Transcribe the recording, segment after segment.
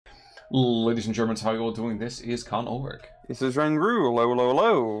Ladies and Germans, how are you all doing? This is Con Ulrich. This is Rangru. Hello, hello,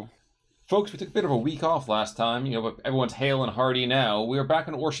 hello. Folks, we took a bit of a week off last time, but everyone's hale and hearty now. We are back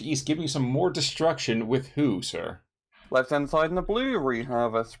in Orsha East giving you some more destruction with who, sir? Left-hand side in the blue, we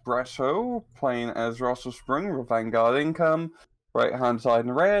have Espresso playing as Roesselsprung Vanguard income. Right-hand side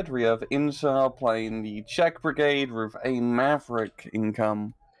in red, we have Insha playing the Czech Brigade with a Maverick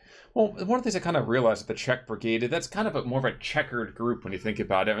income. Well, one of the things I kind of realized with the Czech Brigade, that's kind of more of a checkered group when you think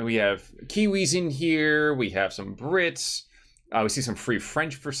about it. I mean, we have Kiwis in here, we have some Brits, we see some Free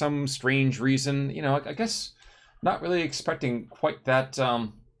French for some strange reason. I guess not really expecting quite that,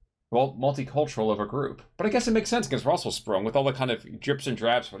 multicultural of a group. But I guess it makes sense against Roesselsprung with all the kind of drips and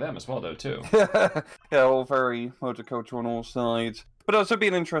drabs for them as well, though, too. Yeah, all very multicultural on all sides. But also be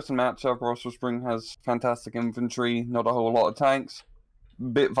an interesting matchup. Roesselsprung has fantastic infantry, not a whole lot of tanks.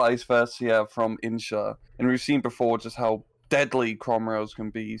 Bit vice versa, yeah, from Insha. And we've seen before just how deadly Cromwells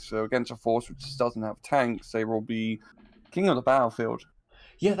can be. So against a force which just doesn't have tanks, they will be king of the battlefield.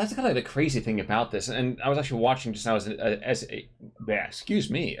 Yeah, that's kind of the crazy thing about this. And I was actually watching just now as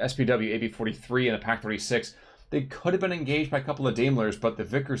SPW AB-43 and a PAC-36. They could have been engaged by a couple of Daimlers, but the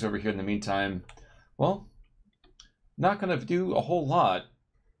Vickers over here in the meantime, well, not going to do a whole lot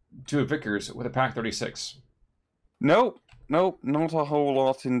to a Vickers with a PAC-36. Nope, not a whole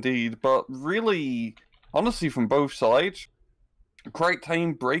lot indeed. But really, honestly, from both sides, great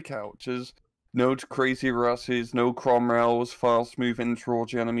time breakout. Just no crazy rushes, no Cromwells, fast moving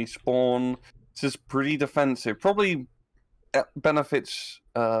towards the enemy spawn. It's just pretty defensive. Probably benefits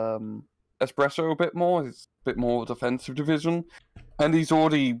Espresso a bit more. It's a bit more defensive division. And he's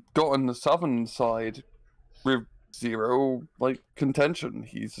already gotten the southern side with zero contention.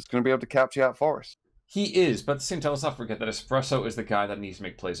 He's just going to be able to capture that forest. He is, but at the same time, let's not forget that Espresso is the guy that needs to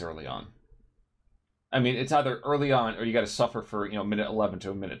make plays early on. I mean, it's either early on or you got to suffer for, minute 11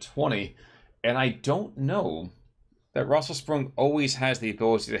 to a minute 20. And I don't know that Roesselsprung always has the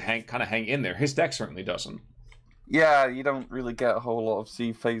ability to kind of hang in there. His deck certainly doesn't. Yeah, you don't really get a whole lot of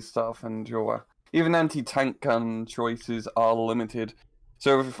C-phase stuff, and your even anti-tank gun choices are limited.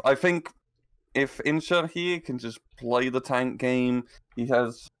 So I think if Insha here can just play the tank game, he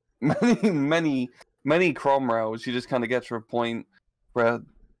has many Cromwells. You just kind of get to a point where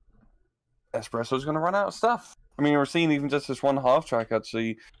Espresso's going to run out of stuff. I mean, we're seeing even just this one half-track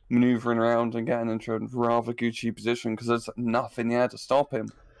actually maneuvering around and getting into a rather Gucci position because there's nothing there to stop him.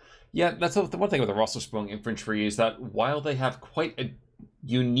 Yeah, that's the one thing with the Roesselsprung infantry is that while they have quite a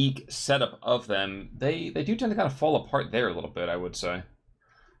unique setup of them, they do tend to kind of fall apart there a little bit, I would say.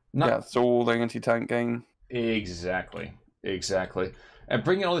 Yeah, it's all the anti-tank game. Exactly. And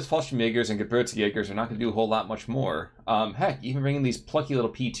bringing all these Fallschirmjägers and Gebirgsjägers are not going to do a whole lot much more. Heck, even bringing these plucky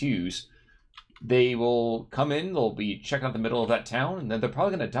little P2s, they will come in, they'll be checking out the middle of that town, and then they're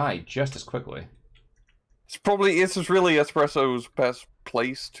probably going to die just as quickly. This is really Espresso's best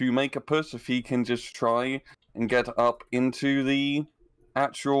place to make a push if he can just try and get up into the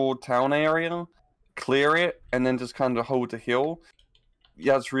actual town area, clear it, and then just kind of hold the hill.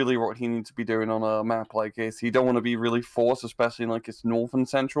 Yeah, that's really what he needs to be doing on a map like this. You don't want to be really forced, especially in its north and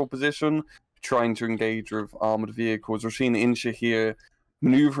central position, trying to engage with armored vehicles. We're seeing Insha here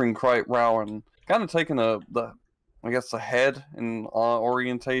maneuvering quite well and kind of taking the head in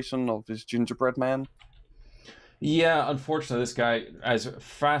orientation of this gingerbread man. Yeah, unfortunately, this guy, as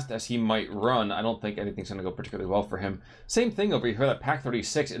fast as he might run, I don't think anything's going to go particularly well for him. Same thing over here, that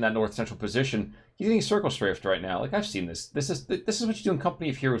PAC-36 in that north-central position. He's getting circle strafed right now. I've seen this. This is what you do in Company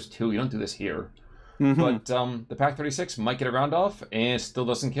of Heroes 2. You don't do this here. Mm-hmm. But the PAC-36 might get a round off and still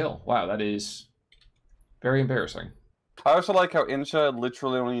doesn't kill. Wow, that is very embarrassing. I also like how Insha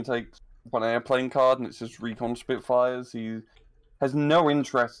literally only takes one airplane card and it's just Recon Spitfires. He has no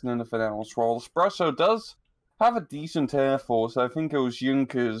interest in anything else, while Espresso does have a decent air force. I think those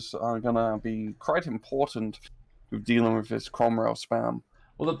Junkers are going to be quite important with dealing with this Cromwell spam.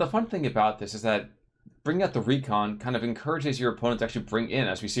 Well, the fun thing about this is that bringing out the Recon kind of encourages your opponent to actually bring in,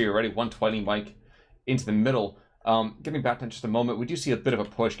 as we see already, 120 Mike into the middle. Getting back to just a moment, we do see a bit of a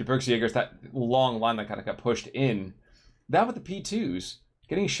push. Gebirgsjägers, that long line that kind of got pushed in. That with the P2s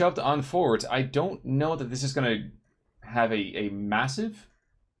getting shoved on forwards, I don't know that this is going to have a massive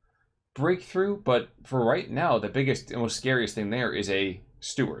breakthrough, but for right now, the biggest and most scariest thing there is a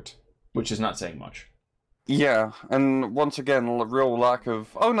Stuart, which is not saying much. Yeah, and once again, a real lack of...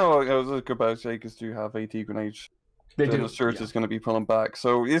 Oh no, the Gebirgsjägers do have AT grenades. They do. The Stuart is going to be pulling back.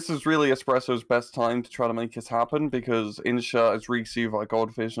 So this is really Espresso's best time to try to make this happen, because Insha, as received by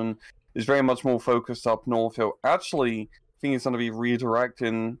God Vision, is very much more focused up north. He'll actually, I think he's going to be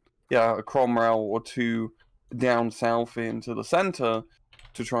redirecting, a Cromwell or two down south into the center.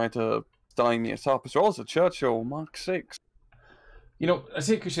 to try to stymie us up, as well as a Churchill Mark 6. You know, I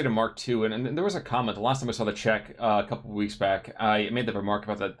see a Crusader Mark II, and there was a comment, the last time I saw the Czech a couple of weeks back, I made the remark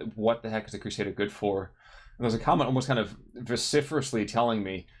about that, what the heck is a Crusader good for? And there was a comment almost kind of vociferously telling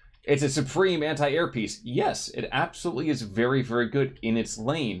me, it's a supreme anti-air piece. Yes, it absolutely is very, very good in its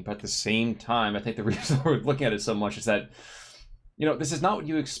lane, but at the same time, I think the reason we're looking at it so much is that, you know, this is not what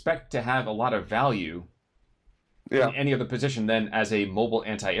you expect to have a lot of value in any other position than as a mobile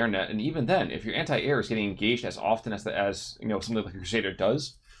anti-air net. And even then, if your anti-air is getting engaged as often as you know, something like a Crusader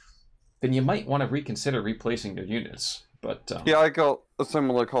does, then you might want to reconsider replacing your units. But yeah, I got a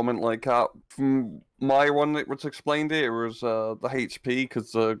similar comment like that from my one that was explained it. It was the HP,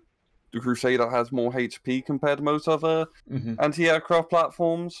 because the Crusader has more HP compared to most other anti-aircraft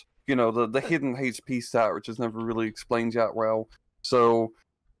platforms. You know, the hidden HP stat, which is never really explained yet well. So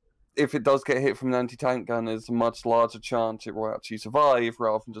if it does get hit from an anti-tank gun, there's a much larger chance it will actually survive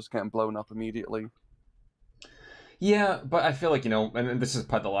rather than just getting blown up immediately. Yeah, but I feel like, you know, and this is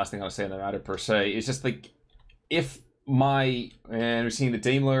probably the last thing I'll say on the matter per se, is just like, if and we're seeing the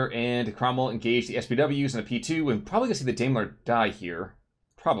Daimler and the Cromwell engage the SPWs and the P2, and probably gonna see the Daimler die here,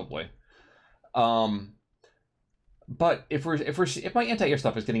 probably. But if my anti-air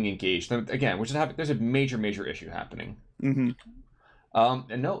stuff is getting engaged, then again, there's a major issue happening.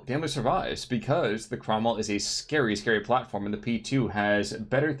 And no, Daimler survives because the Cromwell is a scary platform, and the P2 has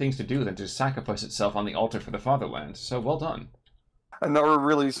better things to do than to sacrifice itself on the altar for the fatherland. So well done. And now we're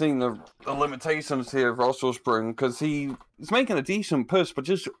really seeing the limitations here of Roesselsprung, because he's making a decent push, but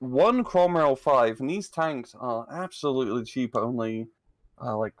just one Cromwell 5, and these tanks are absolutely cheap, only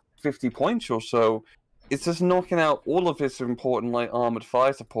like 50 points or so. It's just knocking out all of this important light armored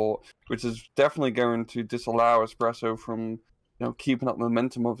fire support, which is definitely going to disallow Espresso from, you know, keeping up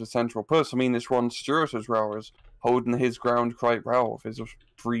momentum of the central push. I mean, this one Stuart as well is holding his ground quite well with his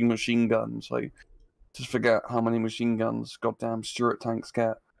 3 machine guns. Like, just forget how many machine guns goddamn Stuart tanks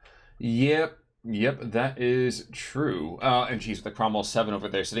get. Yep, that is true. And geez, the Cromwell 7 over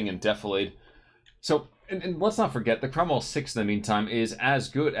there sitting in defilade. So, and let's not forget, the Cromwell 6 in the meantime is as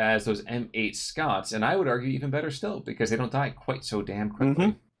good as those M8 Scots, and I would argue even better still, because they don't die quite so damn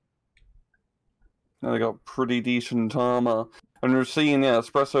quickly. Now they got pretty decent armor. And we're seeing, yeah,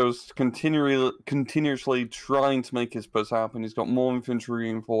 Espresso's continuously trying to make his push happen. He's got more infantry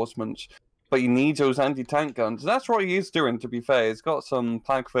reinforcements, but he needs those anti-tank guns. That's what he is doing, to be fair. He's got some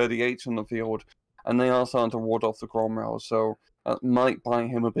Pak 38s on the field, and they are starting to ward off the Cromwell, so that might buy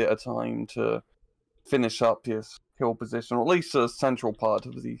him a bit of time to finish up his hill position, or at least the central part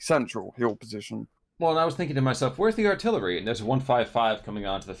of the central hill position. Well, and I was thinking to myself, where's the artillery? And there's a 155 coming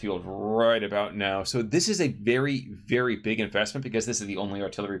onto the field right about now. So this is a very, very big investment, because this is the only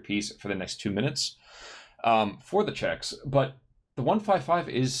artillery piece for the next 2 minutes for the Czechs. But the 155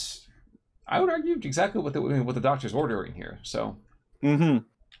 is, I would argue, exactly what the doctor's ordering here. So, yeah,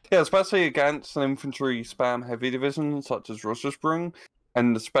 especially against an infantry spam heavy division such as Roesselsprung,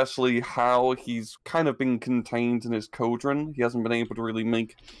 and especially how he's kind of been contained in his cauldron. He hasn't been able to really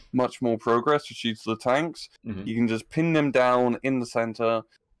make much more progress to shoot the tanks. You can just pin them down in the center,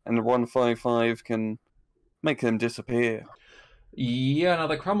 and the 155 can make them disappear. Yeah, no,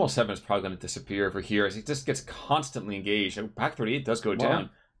 the Cromwell 7 is probably going to disappear over here as he just gets constantly engaged. And Pak 38 does go down.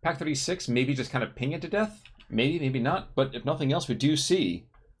 Pak 36 maybe just kind of ping it to death. Maybe not. But if nothing else, we do see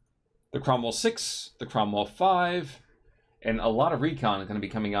the Cromwell 6, the Cromwell 5, and a lot of recon is going to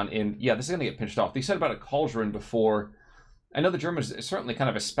be coming on in. Yeah, this is going to get pinched off. They said about a cauldron before. I know the Germans certainly kind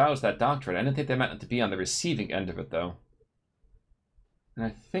of espoused that doctrine. I didn't think they meant to be on the receiving end of it, though. And I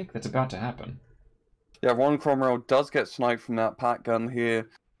think that's about to happen. Yeah, one Cromwell does get sniped from that Pak gun here.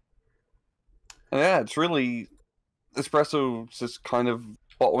 And yeah, it's really... Espresso just kind of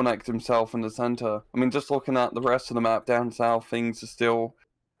bottlenecked himself in the center. I mean, just looking at the rest of the map down south, things are still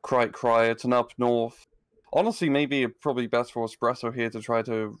quite quiet. And up north, honestly, maybe probably best for Espresso here to try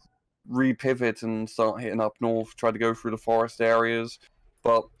to repivot and start hitting up north, try to go through the forest areas.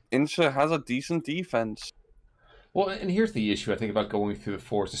 But Insha has a decent defense. Well, and here's the issue, I think, about going through the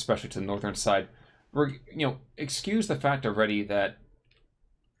forest, especially to the northern side. Excuse the fact already that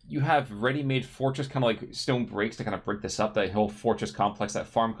you have ready-made fortress, kind of like stone breaks to kind of break this up, that whole fortress complex, that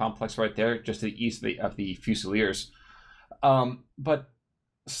farm complex right there, just to the east of the Fusiliers. But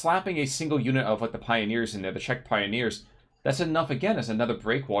slapping a single unit of like the Pioneers in there, the Czech Pioneers, that's enough, again, as another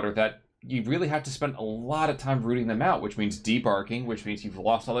breakwater that you really have to spend a lot of time rooting them out, which means debarking, which means you've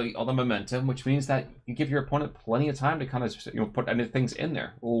lost all the momentum, which means that you give your opponent plenty of time to kind of put any things in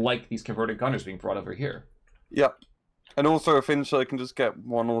there, like these converted gunners being brought over here. Yep. And also, if Insha can just get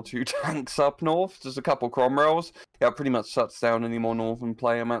 1 or 2 tanks up north, just a couple Cromwells, that pretty much shuts down any more northern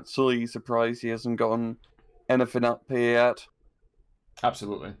play. I'm actually surprised he hasn't gotten anything up here yet.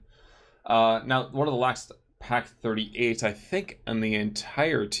 Absolutely. Now, one of the last Pack 38, I think, and the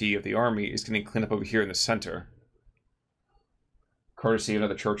entirety of the army is getting cleaned up over here in the center. Courtesy of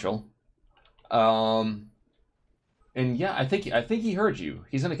another Churchill. And yeah, I think he heard you.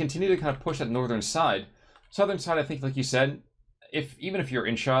 He's going to continue to kind of push that northern side. Southern side, I think, like you said, even if you're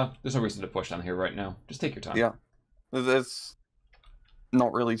Insha, there's no reason to push down here right now. Just take your time. Yeah. There's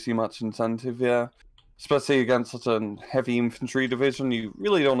not really too much incentive, yeah. Especially against such a heavy infantry division, you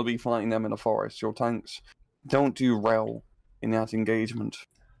really don't want to be fighting them in a forest. Your tanks don't do well in that engagement.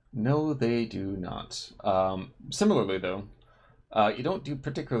 No, they do not. Similarly, though, you don't do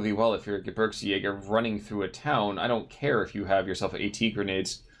particularly well if you're a Gebirgsjäger running through a town. I don't care if you have yourself AT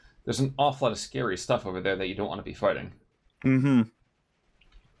grenades. There's an awful lot of scary stuff over there that you don't want to be fighting. Mm-hmm.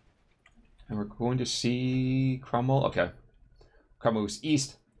 And we're going to see Cromwell. Okay. Cromwell moves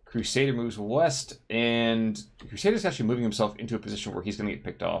east. Crusader moves west. And Crusader's actually moving himself into a position where he's going to get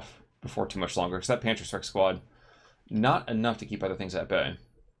picked off before too much longer. So that Panther Strike squad, not enough to keep other things at bay.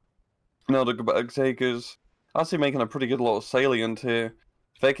 No, the Gebirgsjägers actually making a pretty good little salient here.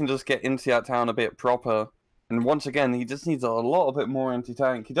 If they can just get into that town a bit proper. And once again, he just needs a little bit more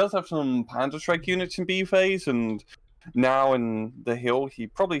anti-tank. He does have some Panther Strike units in B phase, and now in the hill, he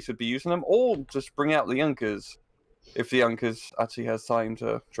probably should be using them, or just bring out the Junkers, if the Junkers actually has time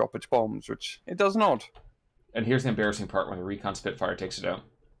to drop its bombs, which it does not. And here's the embarrassing part when the Recon Spitfire takes it out.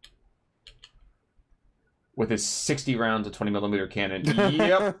 With his 60 rounds of 20mm cannon.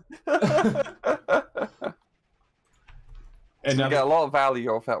 Yep. And you get a lot of value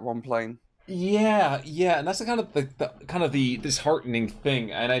off that one plane. Yeah, and that's the disheartening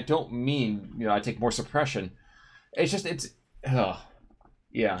thing. And I don't mean, I take more suppression. It's just,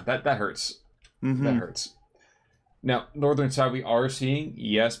 yeah, that hurts. Mm-hmm. That hurts. Now, northern side, we are seeing,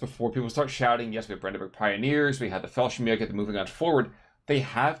 yes, before people start shouting, yes, we have Brandenburg Pioneers, we had the Fallschirmjäger moving on forward. They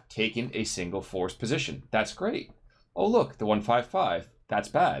have taken a single force position. That's great. Oh, look, the 155. That's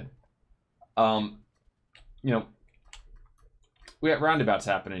bad. We got roundabouts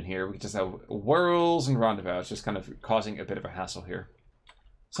happening here. We just have whirls and roundabouts, just kind of causing a bit of a hassle here.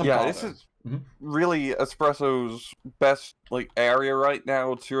 This is really Espresso's best area right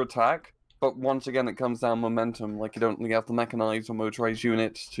now to attack. But once again, it comes down momentum. You don't really have the mechanized or motorized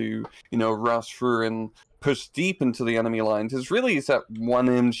units to, rush through and push deep into the enemy lines. It's really that one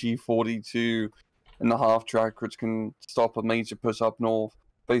MG42 in the half track which can stop a major push up north.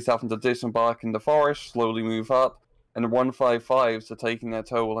 But he's having to disembark in the forest, slowly move up. And the 155s are taking their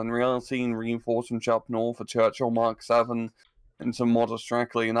toll, and we are seeing reinforcements up north for Churchill Mark 7 and some modest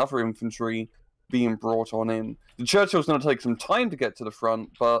Strackley and other infantry being brought on in. The Churchill's going to take some time to get to the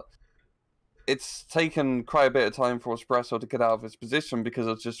front, but it's taken quite a bit of time for Espresso to get out of his position because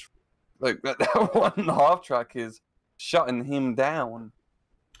it's just that one half track is shutting him down.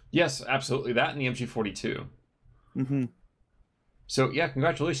 Yes, absolutely. That and the MG42. Mm-hmm. So, yeah,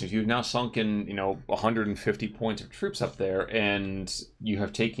 congratulations. You've now sunk in, 150 points of troops up there, and you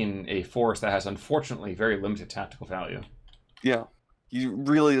have taken a force that has, unfortunately, very limited tactical value. Yeah. You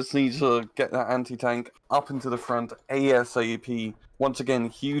really just need to get that anti-tank up into the front ASAP. Once again,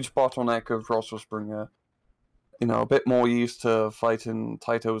 huge bottleneck of Roesselsprung. A bit more used to fighting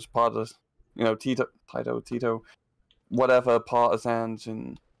Tito's partisans, Tito, whatever partisans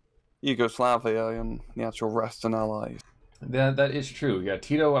in Yugoslavia and the actual Western allies. That is true. Yeah,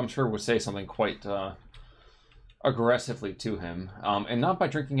 Tito, I'm sure, would say something quite aggressively to him, and not by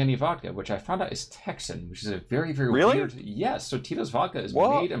drinking any vodka, which I found out is Texan, which is a very, very weird. Yes, so Tito's vodka is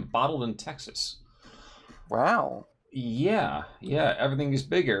made and bottled in Texas. Wow. Yeah, everything is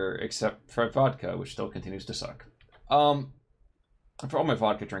bigger except for vodka, which still continues to suck. For all my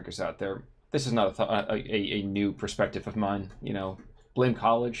vodka drinkers out there, this is not a new perspective of mine. Blame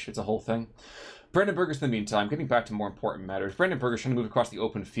college; it's a whole thing. Brandenburgers, in the meantime, getting back to more important matters. Brandenburgers trying to move across the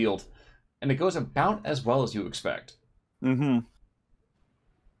open field, and it goes about as well as you expect. Mm-hmm.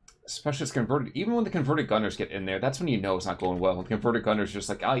 Especially it's converted. Even when the converted gunners get in there, that's when you know it's not going well. When the converted gunners are just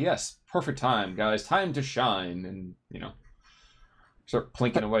like, yes, perfect time, guys, time to shine, and start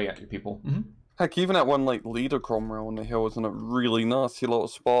plinking away at your people. Mm-hmm. Heck, even at one leader Cromwell on the hill is in a really nasty little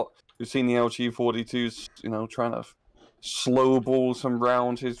spot. We've seen the LG-42s, trying to slow ball some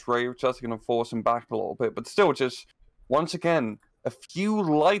round his way, which is going to force him back a little bit. But still, just once again, a few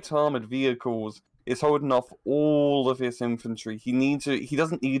light armored vehicles is holding off all of his infantry. He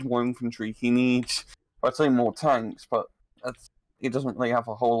doesn't need more infantry. He needs, I'd say, more tanks, but he doesn't really have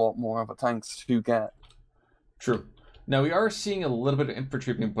a whole lot more of a tanks to get. True. Now, we are seeing a little bit of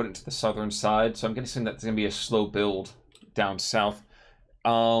infantry being put into the southern side, so I'm guessing that's going to be a slow build down south.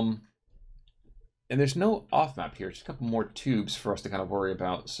 And there's no off-map here, just a couple more tubes for us to kind of worry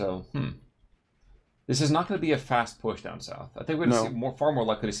about, so, This is not going to be a fast push down south. I think we're going to see far more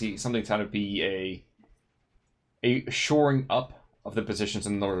likely to see something kind of be a shoring up of the positions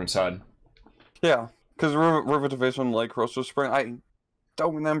on the northern side. Yeah, because River Division, like Roesselsprung, I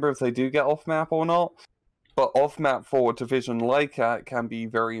don't remember if they do get off-map or not, but off-map for a division like that can be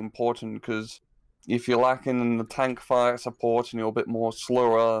very important, because if you're lacking in the tank fire support and you're a bit more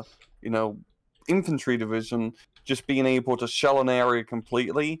slower, infantry division, just being able to shell an area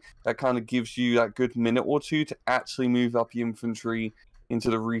completely, that kind of gives you that good minute or two to actually move up your infantry into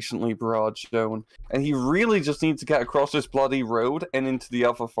the recently barraged zone. And he really just needs to get across this bloody road and into the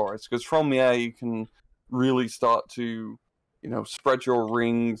other forest, because from there you can really start to, spread your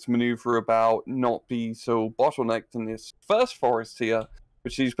rings, maneuver about, not be so bottlenecked in this first forest here,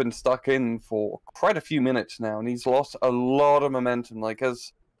 which he's been stuck in for quite a few minutes now, and he's lost a lot of momentum. Like,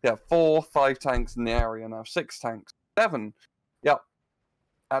 as 4, 5 tanks in the area now, 6 tanks, 7. Yep,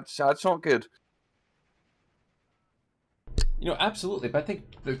 that's not good. Absolutely, but I think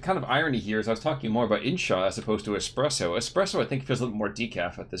the kind of irony here is I was talking more about Insha as opposed to espresso. Espresso, I think, feels a little more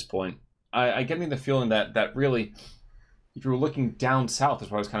decaf at this point. I get the feeling that really, if you were looking down south, is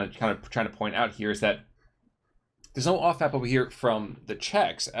what I was kind of trying to point out here, is that there's no off-map over here from the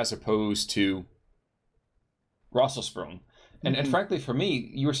Czechs as opposed to Roesselsprung. And frankly, for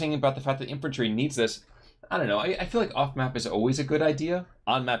me, you were saying about the fact that infantry needs this. I don't know. I feel like off-map is always a good idea.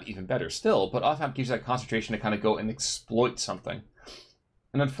 On-map, even better still. But off-map gives you that concentration to kind of go and exploit something.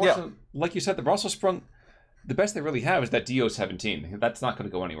 And unfortunately, like you said, the Roesselsprung, the best they really have is that DO-17. That's not going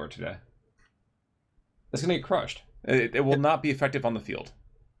to go anywhere today. That's going to get crushed. It will not be effective on the field.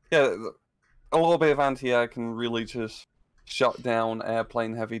 Yeah, a little bit of anti-air can really just shut down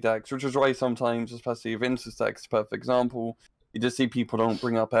airplane heavy decks, which is why sometimes, especially if Intersect's a perfect example, you just see people don't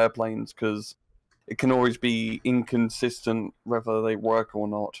bring up airplanes, because it can always be inconsistent whether they work or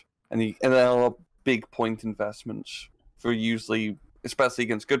not. And there are big point investments for usually, especially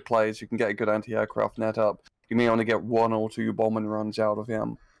against good players, you can get a good anti-aircraft net up. You may only get 1 or 2 bombing runs out of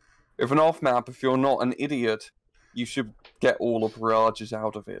him. If an off-map, if you're not an idiot, you should get all the barrages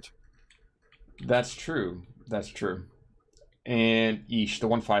out of it. That's true. That's true. And the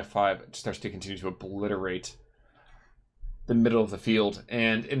 155 starts to continue to obliterate the middle of the field.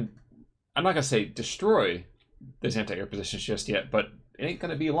 And I'm not going to say destroy those anti-air positions just yet, but it ain't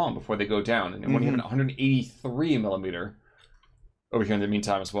going to be long before they go down. And when you have an 183 millimeter over here in the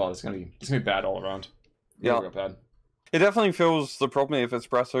meantime as well, it's going to be bad all around. Real bad. It definitely feels the problem with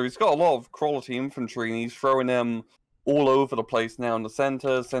Espresso. He's got a lot of quality infantry, and he's throwing them all over the place now in the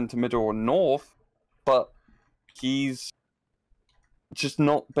center, middle, and north, but he's just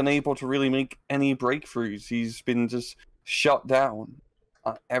not been able to really make any breakthroughs. He's been just shut down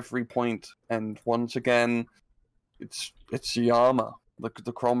at every point, and once again, it's the armor.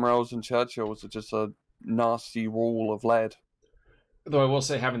 The Cromwells and Churchills are just a nasty wall of lead. Though I will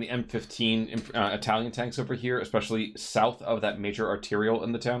say, having the M15 Italian tanks over here, especially south of that major arterial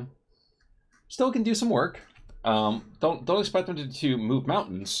in the town, still can do some work. Don't expect them to move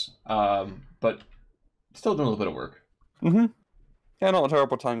mountains, but still doing a little bit of work. Yeah, not a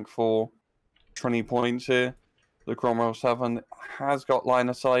terrible tank for 20 points here. The Cromwell 7 has got line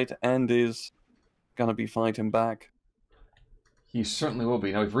of sight and is going to be fighting back. He certainly will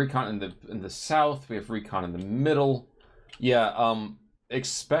be. Now, we have recon in the south, we have recon in the middle. Yeah,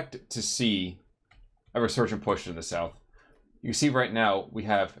 expect to see a resurgent push in the south. You can see right now, we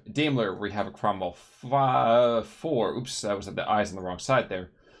have Daimler, we have a Cromwell 4. Oops, that was the eyes on the wrong side there.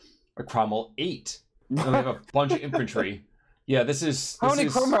 A Cromwell 8. And we have a bunch of infantry. Yeah, this is... How many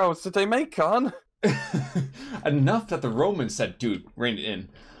Cromwells did they make, Khan? Enough that the Romans said, dude, rein it in.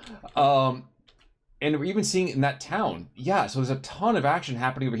 And we're even seeing it in that town. Yeah, so there's a ton of action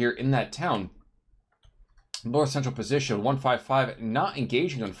happening over here in that town. North central position, 155, not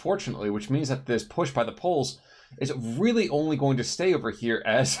engaging, unfortunately, which means that this push by the Poles is really only going to stay over here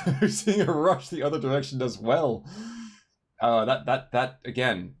as we're seeing a rush the other direction as well. That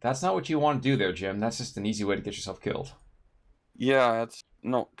again, that's not what you want to do there, Jim. That's just an easy way to get yourself killed. Yeah, it's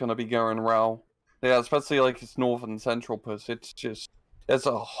not going to be going well. Yeah, especially like its north and central push. It's just, there's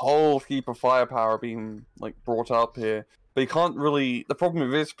a whole heap of firepower being like brought up here. But he can't really... The problem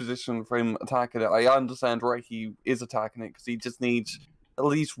with his position for him attacking it, I understand why he is attacking it, because he just needs at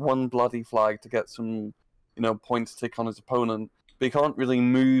least one bloody flag to get some, points tick on his opponent. But he can't really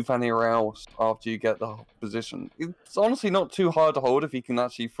move anywhere else after you get the position. It's honestly not too hard to hold if he can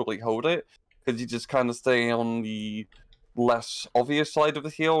actually fully hold it, because you just kind of stay on the less obvious side of the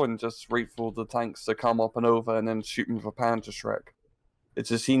hill and just wait for the tanks to come up and over and then shoot him with a Panther Shrek. It's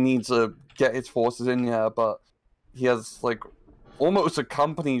just he needs to get his forces in here, but he has like almost a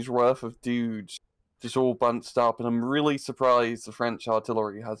company's worth of dudes just all bunched up, and I'm really surprised the French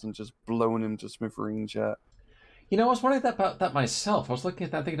artillery hasn't just blown him to smithereens yet. You know, I was wondering about that myself. I was looking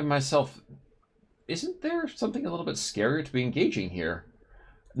at that thinking to myself, isn't there something a little bit scarier to be engaging here?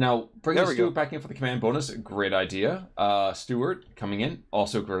 Now, bringing Stuart back in for the command bonus, great idea. Stuart coming in,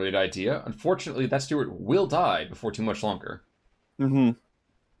 also great idea. Unfortunately, that Stuart will die before too much longer. Mm-hmm.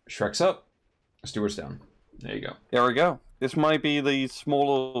 Shrek's up, Stuart's down. There you go. There we go. This might be the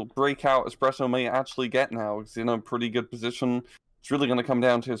smaller breakout Espresso may actually get now. He's in a pretty good position. It's really going to come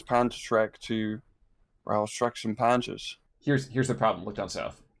down to his Panther Shrek to, well, Shrek some Panthers. Here's the problem. Look down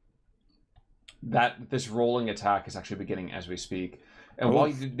south. This rolling attack is actually beginning as we speak. And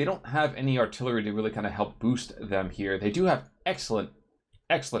while they don't have any artillery to really kind of help boost them here, they do have excellent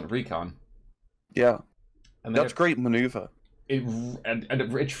recon. Yeah, and that's great maneuver.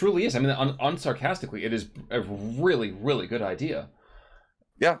 It truly is. I mean, unsarcastically, it is a really, really good idea.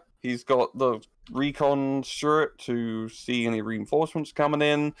 Yeah, he's got the recon Stuart to see any reinforcements coming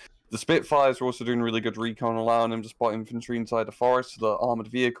in. The Spitfires are also doing really good recon, allowing him to spot infantry inside the forest so the armored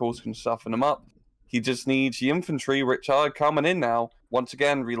vehicles can soften him up. He just needs the infantry, which are coming in now. Once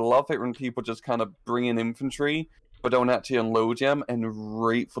again, we love it when people just kind of bring in infantry, but don't actually unload them and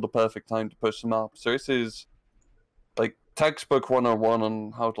wait for the perfect time to push them up. So this is like textbook 101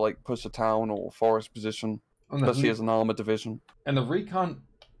 on how to like push a town or forest position, especially as an armored division. And the recon,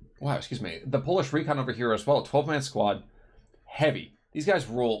 wow, excuse me, the Polish recon over here as well, 12-man squad, heavy. These guys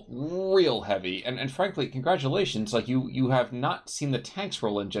roll real heavy, and frankly, congratulations, like you have not seen the tanks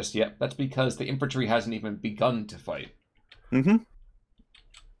roll in just yet. That's because the infantry hasn't even begun to fight. Mm-hmm.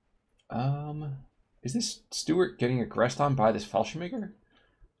 Is this Stuart getting aggressed on by this Fallschirmjäger?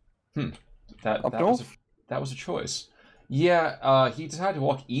 That was a choice. Yeah, he decided to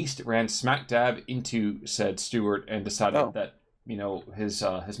walk east, ran smack dab into said Stuart, and decided that, you know, his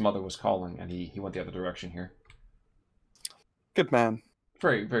mother was calling, and he went the other direction here. Good man.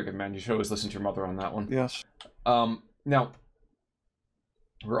 Very, very good man. You should always listen to your mother on that one. Yes. Now,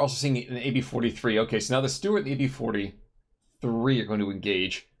 we're also seeing an AB-43. Okay, so now the Stuart and the AB-43 are going to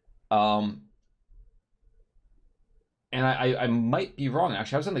engage. And I might be wrong,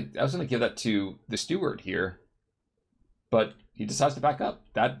 actually. I was gonna give that to the Stuart here, but he decides to back up.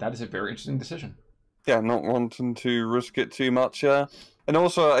 That is a very interesting decision. Yeah, not wanting to risk it too much, yeah. And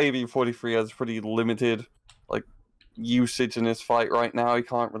also, AB-43 has pretty limited usage in this fight right now. He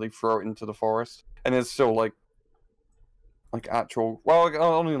can't really throw it into the forest, and it's still like actual, well,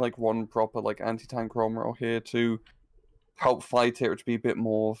 only like one proper like anti-tank Rommel here to help fight it, which would be a bit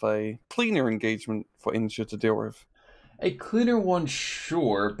more of a cleaner engagement for Insha to deal with. A cleaner one,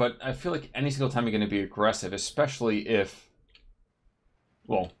 sure, but I feel like any single time you're going to be aggressive, especially if,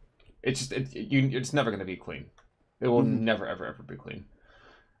 well, it's never going to be clean. It will never ever be clean.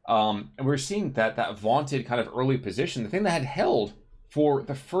 And we're seeing that vaunted kind of early position, the thing that had held for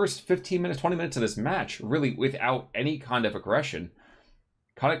the first 15 minutes, 20 minutes of this match, really without any kind of aggression,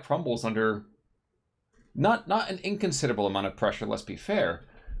 kind of crumbles under not an inconsiderable amount of pressure, let's be fair,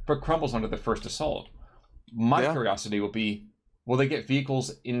 but crumbles under the first assault. My curiosity will be, will they get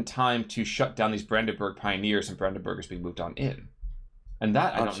vehicles in time to shut down these Brandenburg pioneers and Brandenburgers being moved on in? And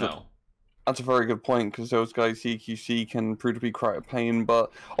that, I don't know. That's a very good point, because those guys CQC can prove to be quite a pain,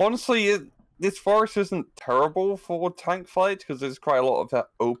 but honestly, this forest isn't terrible for tank fights, because there's quite a lot of that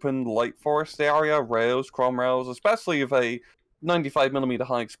open light forest area, rails, crom rails, especially if a 95mm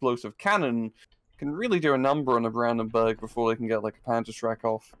high explosive cannon can really do a number on a Brandenburg before they can get like a Panzer Shrek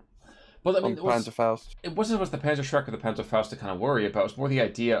off. Well, I mean, it wasn't the Panzer Shrek or the Panzer Faust to kind of worry about. It was more the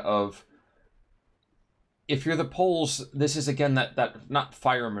idea of, if you're the Poles, this is again that not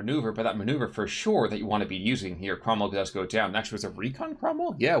fire maneuver, but that maneuver for sure that you want to be using here. Cromwell does go down. Actually, was it recon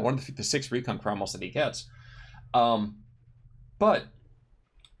Cromwell? Yeah, one of the 6 recon Cromwells that he gets. But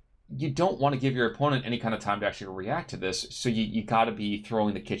you don't want to give your opponent any kind of time to actually react to this, so you got to be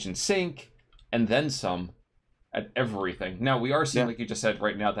throwing the kitchen sink and then some at everything. Now, we are seeing, like you just said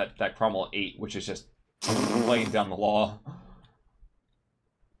right now, that Cromwell 8, which is just laying down the law.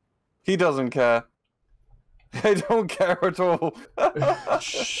 He doesn't care. I don't care at all.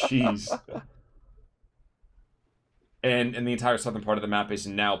 Jeez. And the entire southern part of the map is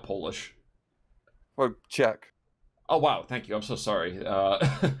now Polish. Or Czech. Oh, wow. Thank you. I'm so sorry.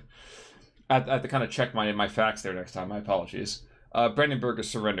 I have to kind of check my facts there next time. My apologies. Brandenburgers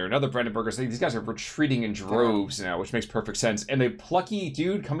surrender. Another Brandenburgers. These guys are retreating in droves now, which makes perfect sense. And a plucky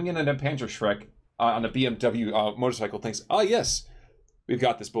dude coming in a Panzer Shrek on a BMW motorcycle thinks, "Oh yes, we've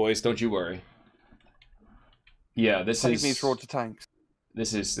got this, boys. Don't you worry." Yeah, this Take is me towards the tanks.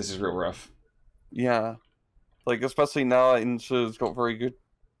 This is real rough. Yeah, like especially now Insha's got very good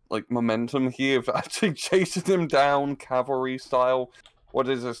like momentum here of actually chasing him down cavalry style. What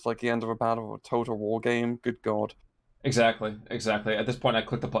is this, like the end of a battle of a total war game? Good God. Exactly. At this point, I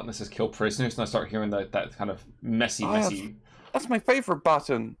click the button that says "kill prisoners" and I start hearing that kind of messy. That's my favorite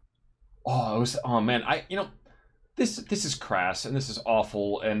button. Oh man, this is crass and this is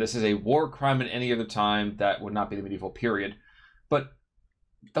awful and this is a war crime in any other time that would not be the medieval period. But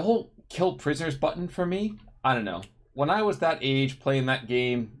the whole "kill prisoners" button for me, I don't know. When I was that age playing that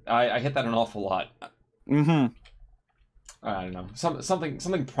game, I hit that an awful lot. Mm-hmm. I don't know.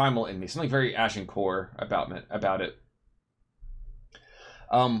 Something primal in me, something very Ashen Core about it.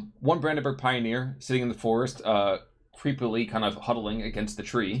 One Brandenburg pioneer sitting in the forest, creepily kind of huddling against the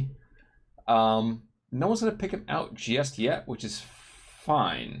tree. No one's going to pick him out just yet, which is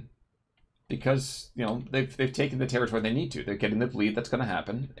fine. Because, they've taken the territory they need to. They're getting the bleed, that's going to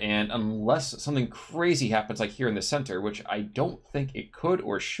happen. And unless something crazy happens like here in the center, which I don't think it could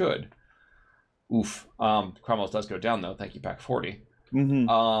or should. Oof. Cromwell's does go down, though. Thank you, Pack 40.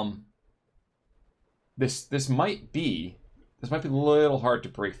 Mm-hmm. This might be a little hard to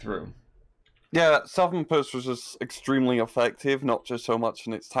break through. Yeah, Southern Post was just extremely effective, not just so much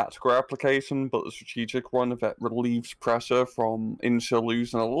in its tactical application, but the strategic one that relieves pressure from Insha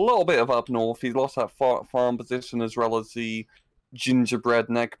losing a little bit of up north. He lost that farm position as well as the gingerbread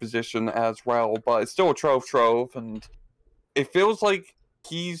neck position as well, but it's still a trove, and it feels like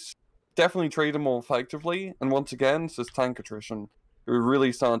he's definitely traded more effectively, and once again, it's this tank attrition. We're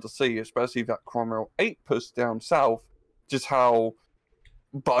really starting to see, especially that Cromwell 8 push down south, just how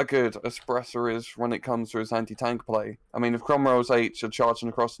buggered Espresso is when it comes to his anti-tank play. I mean, if Cromwell's 8 are charging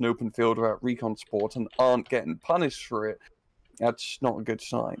across an open field without recon support and aren't getting punished for it, that's not a good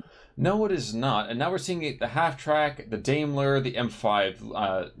sign. No, it is not. And now we're seeing the half-track, the Daimler, the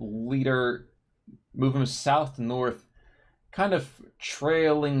M5 leader move him south-north, kind of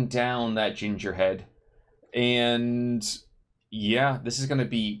trailing down that gingerhead. And yeah, this is going to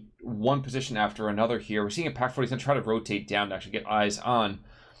be one position after another here. We're seeing a Pack 40 is going to try to rotate down to actually get eyes on.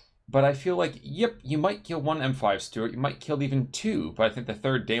 But I feel like, yep, you might kill one M5 Stuart. You might kill even two. But I think the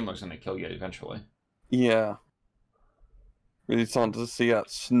third Daimler is going to kill you eventually. Yeah. Really starting to see that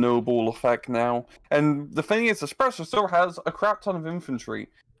snowball effect now. And the thing is, Espresso still has a crap ton of infantry.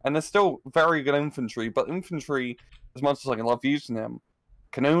 And they're still very good infantry. But infantry, as much as I can love using them,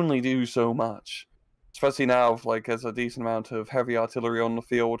 can only do so much. Especially now, like, there's a decent amount of heavy artillery on the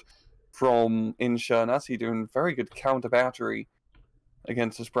field from Insha, and that's doing very good counter battery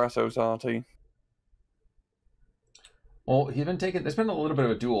against Espresso's arty. Well, there's been a little bit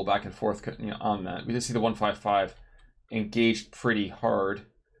of a duel back and forth on that. We did see the 155 engaged pretty hard,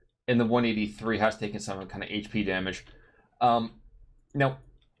 and the 183 has taken some kind of HP damage. Now,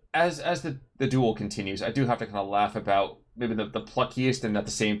 as the duel continues, I do have to kind of laugh about maybe the pluckiest and at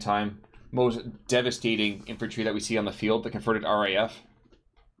the same time most devastating infantry that we see on the field, the converted RAF,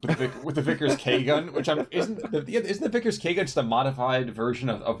 with the Vickers K gun, which isn't the Vickers K gun just a modified version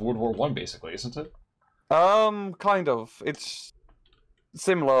of World War I, basically, isn't it? Kind of. It's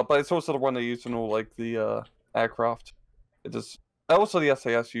similar, but it's also the one they use in all like the aircraft. It just also the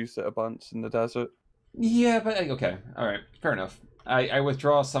SAS used it a bunch in the desert. Yeah, but okay, all right, fair enough. I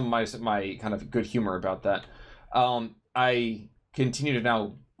withdraw some of my kind of good humor about that. I continue to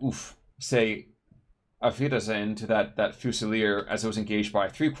now say Auf Wiedersehen to that Fusilier as it was engaged by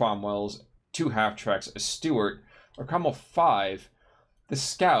 3 Cromwells, 2 half-tracks, a Stuart, or Cromwell 5, the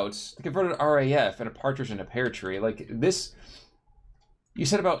Scouts, the converted RAF, and a Partridge and a Pear Tree. Like, this... You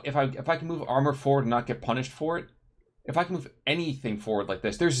said about if I can move armor forward and not get punished for it, if I can move anything forward like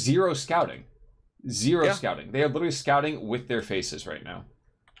this, there's zero scouting. Zero scouting. They are literally scouting with their faces right now.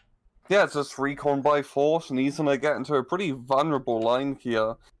 Yeah, it's just recon by force, and he's going to get into a pretty vulnerable line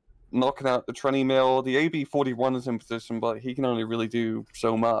here. Knocking out the Trenny Mill. The AB-41 is in position, but he can only really do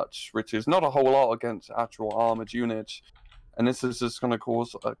so much, which is not a whole lot against actual armored units. And this is just going to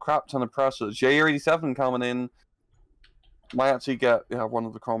cause a crap ton of pressure. JR-87 coming in. Might actually get one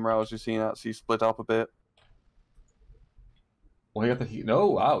of the Cromwells you've seen actually split up a bit. Well, he got the... No,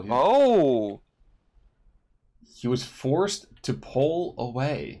 wow. He was forced to pull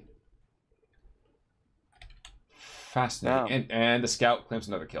away. Fascinating. Yeah. And the Scout claims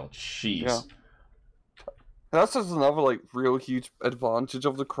another kill. Jeez. Yeah. That's just another like real huge advantage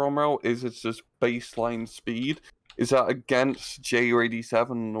of the Cromwell is its just baseline speed. Is that against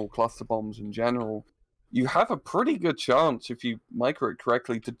JR-87 or cluster bombs in general, you have a pretty good chance, if you micro it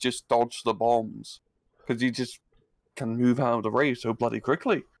correctly, to just dodge the bombs. Because you just can move out of the race so bloody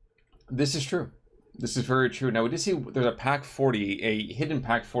quickly. This is true. This is very true. Now, we did see there's a Pack 40, a hidden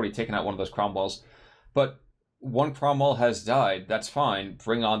Pack 40 taking out one of those Cromwells. But one Cromwell has died. That's fine.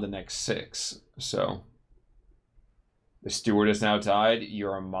 Bring on the next 6. So, the Steward has now died.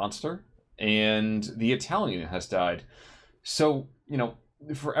 You're a monster. And the Italian has died. So, you know,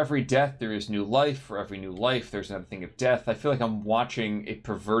 for every death, there is new life. For every new life, there's another thing of death. I feel like I'm watching a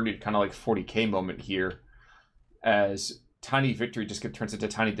perverted kind of like 40k moment here as tiny victory just turns into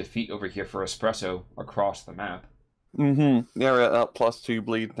tiny defeat over here for Espresso across the map. Yeah, we're at that +2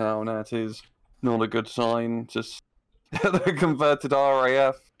 bleed now, and that is not a good sign. Just the converted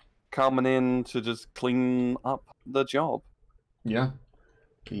RAF coming in to just clean up the job. Yeah.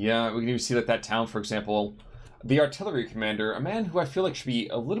 Yeah, we can even see that town, for example, the artillery commander, a man who I feel like should be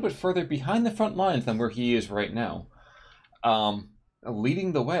a little bit further behind the front lines than where he is right now,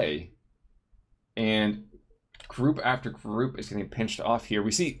 leading the way, and group after group is getting pinched off here.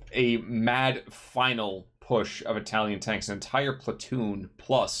 We see a mad final push of Italian tanks, an entire platoon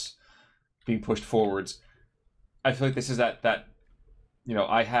plus being pushed forwards. I feel like this is that you know,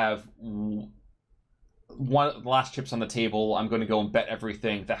 I have one last chips on the table. I'm going to go and bet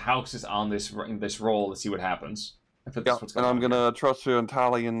everything. The house is on this roll. Let's see what happens. I feel that's what's going on. I'm going to trust the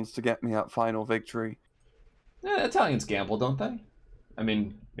Italians to get me that final victory. Italians gamble, don't they? I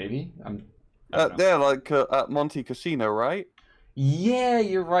mean, maybe. They're like at Monte Casino, right? Yeah,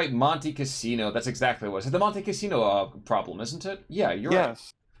 you're right. Monte Casino. That's exactly what it was. It's the Monte Casino problem, isn't it? Yeah, you're right.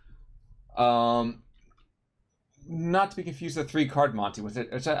 Yes. Not to be confused with the 3-card Monte with it.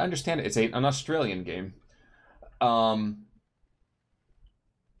 As I understand it, it's an Australian game. I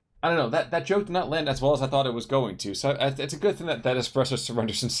don't know. That joke did not land as well as I thought it was going to. So it's a good thing that Espresso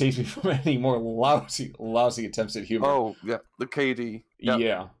surrenders and saves me from any more lousy attempts at humor. Oh, yeah. The KD. Yep.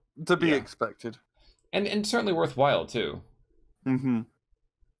 Yeah. To be expected. And certainly worthwhile, too.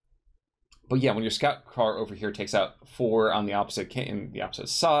 But yeah, when your scout car over here takes out 4 on the opposite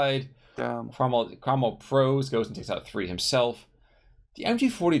side, Cromwell Pros goes and takes out 3 himself. The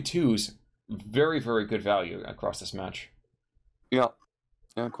MG42's very, very good value across this match. Yeah,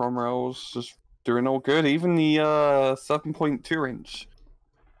 Cromwell's just doing all good. Even the 7.2 inch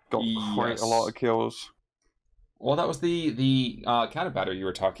got quite a lot of kills. Well, that was the counter battery you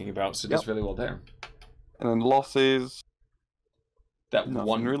were talking about, so does really well there. And then losses. That nothing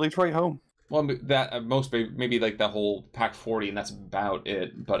one really straight home. Well, that at most maybe like the whole Pack 40, and that's about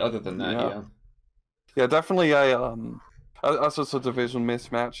it. But other than that, yeah, definitely that's just a division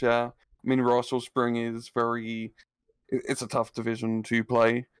mismatch. Yeah, I mean Roesselsprung is it's a tough division to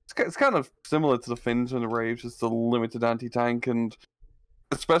play. It's kind of similar to the Finns and the Raves, just the limited anti-tank, and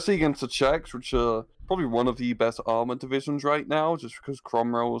especially against the Czechs, which are probably one of the best armored divisions right now, just because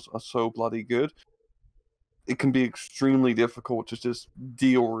Cromwells are so bloody good. It can be extremely difficult to just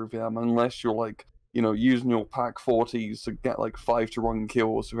deal with them unless you're like, you know, using your Pack 40s to get like 5-to-1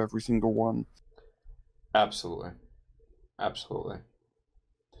 kills with every single one. Absolutely.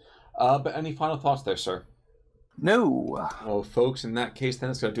 But any final thoughts there, sir? No. Well, folks, in that case,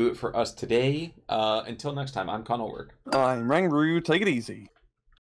 then it's going to do it for us today. Until next time, I'm Connell Work. I'm Rangaroo. Take it easy.